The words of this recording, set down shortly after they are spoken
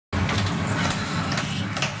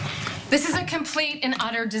This is a complete and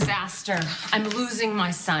utter disaster. I'm losing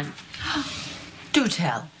my son. Do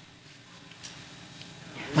tell.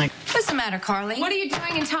 What's the matter, Carly? What are you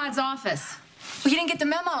doing in Todd's office? Well, you didn't get the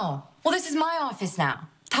memo. Well, this is my office now.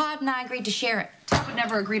 Todd and I agreed to share it. Todd would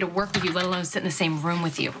never agree to work with you, let alone sit in the same room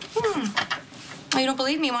with you. Oh, you don't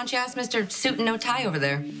believe me? Why don't you ask Mr. Suit and No Tie over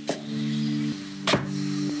there?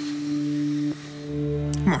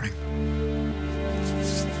 Good morning.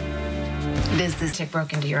 This chick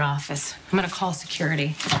broke into your office. I'm gonna call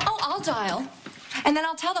security. Oh, I'll dial. And then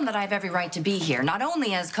I'll tell them that I have every right to be here, not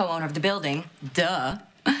only as co-owner of the building, duh,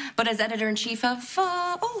 but as editor-in-chief of,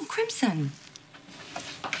 Crimson.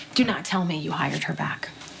 Do not tell me you hired her back.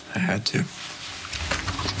 I had to.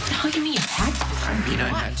 What the hell do you mean you had to? I mean, I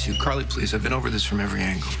had to. Carly, please, I've been over this from every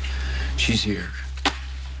angle. She's here.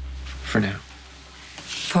 For now.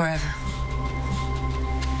 Forever.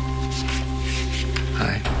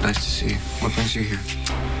 Hi, nice to see you. What brings you here?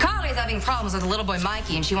 Carly's having problems with the little boy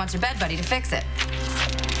Mikey, and she wants her bed buddy to fix it.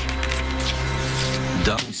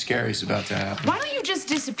 Something scary's about to happen. Why don't you just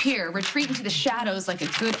disappear, retreat into the shadows like a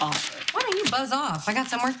good author? Why don't you buzz off? I got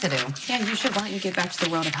some work to do. Yeah, you should. Why don't you get back to the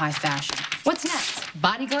world of high fashion? What's next?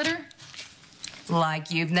 Body glitter? Like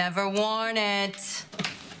you've never worn it.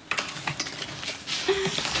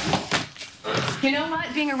 You know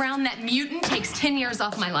what? Being around that mutant takes 10 years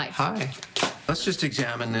off my life. Hi. Let's just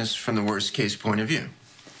examine this from the worst case point of view.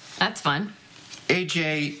 That's fun.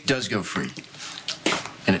 AJ does go free.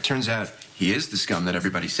 And it turns out he is the scum that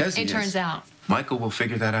everybody says he is. It turns out. Michael will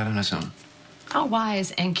figure that out on his own. How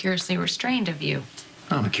wise and curiously restrained of you.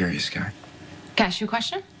 I'm a curious guy. Can I ask you a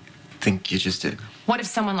question? Think you just did. What if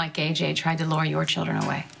someone like AJ tried to lure your children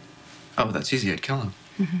away? Oh, that's easy. I'd kill him.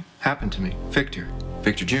 Happened to me. Victor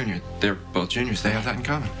Jr. They're both juniors. They have that in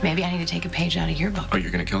common. Maybe I need to take a page out of your book. Oh,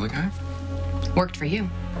 you're gonna kill the guy? Worked for you.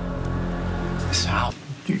 Sal,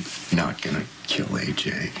 you're not gonna kill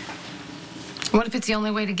AJ. What if it's the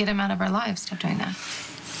only way to get him out of our lives? Stop doing that.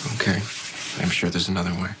 Okay. I'm sure there's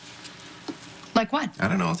another way. Like what? I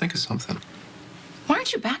don't know. I'll think of something. Why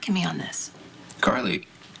aren't you backing me on this? Carly,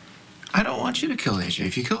 I don't want you to kill AJ.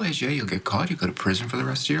 If you kill AJ, you'll get caught. You'll go to prison for the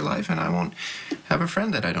rest of your life, and I won't have a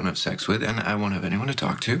friend that I don't have sex with, and I won't have anyone to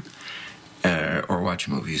talk to, or watch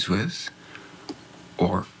movies with,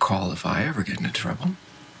 or call if I ever get into trouble.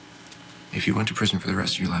 If you went to prison for the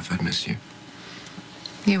rest of your life, I'd miss you.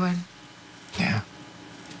 You would. Yeah,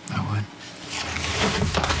 I would.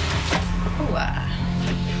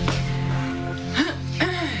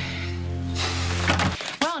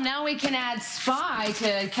 Well, now we can add spy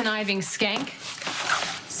to conniving skank.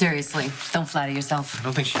 Seriously, don't flatter yourself. I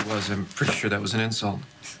don't think she was. I'm pretty sure that was an insult.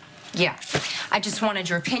 Yeah, I just wanted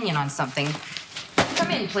your opinion on something.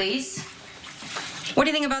 Come in, please. What do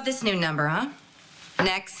you think about this new number, huh?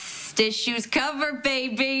 Next issue's cover,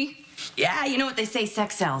 baby. Yeah, you know what they say,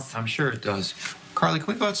 sex sells. I'm sure it does. Carly,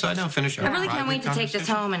 can we go outside now and finish our I really can't wait to take this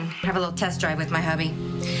home and have a little test drive with my hubby.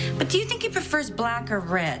 But do you think he prefers black or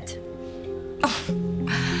red? Oh,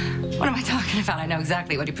 what am I talking about? I know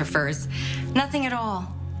exactly what he prefers. Nothing at all.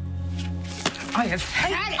 I have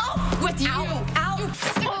had it With you. I'm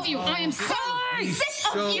sick of you. I am so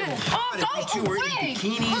sick of you. Oh, If you two were in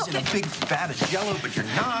bikinis and a big vat of Jello, but you're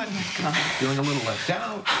not. Feeling a little left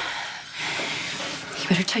out. You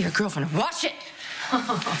better tell your girlfriend to watch it.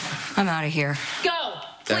 I'm out of here. Go.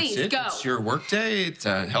 Please, That's it? go. It's your work day? It's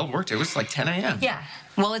a hell of a work day. It was like 10 a.m. Yeah,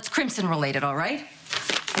 well, it's Crimson related, all right?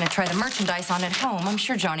 I'm gonna try the merchandise on at home. I'm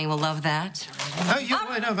sure Johnny will love that. Oh, you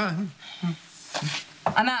would have.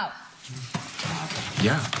 I'm out.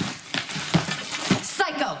 Yeah.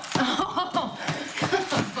 Psycho.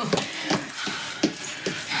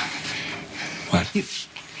 What?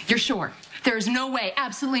 You're sure? There is no way,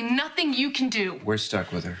 absolutely nothing you can do. We're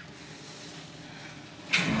stuck with her.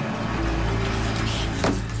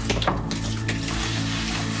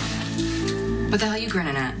 What the hell are you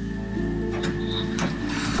grinning at?